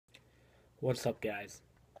What's up, guys?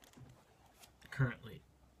 Currently,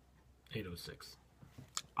 8:06.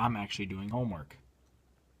 I'm actually doing homework.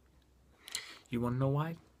 You want to know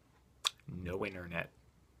why? No internet.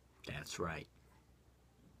 That's right.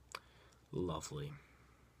 Lovely.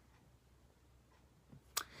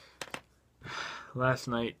 Last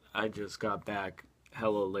night, I just got back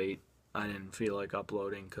hella late. I didn't feel like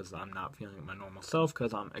uploading because I'm not feeling my normal self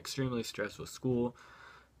because I'm extremely stressed with school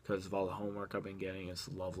because of all the homework I've been getting. It's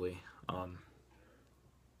lovely.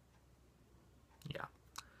 Yeah.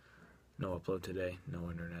 No upload today,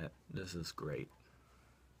 no internet. This is great.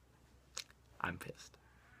 I'm pissed.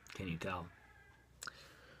 Can you tell?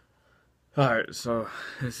 Alright, so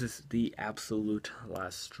this is the absolute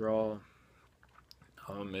last straw.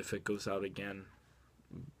 If it goes out again,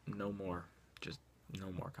 no more. Just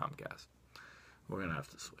no more Comcast. We're gonna have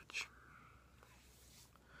to switch.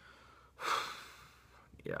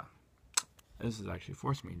 Yeah. This is actually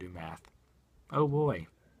forcing me to do math. Oh boy.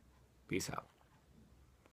 Peace out.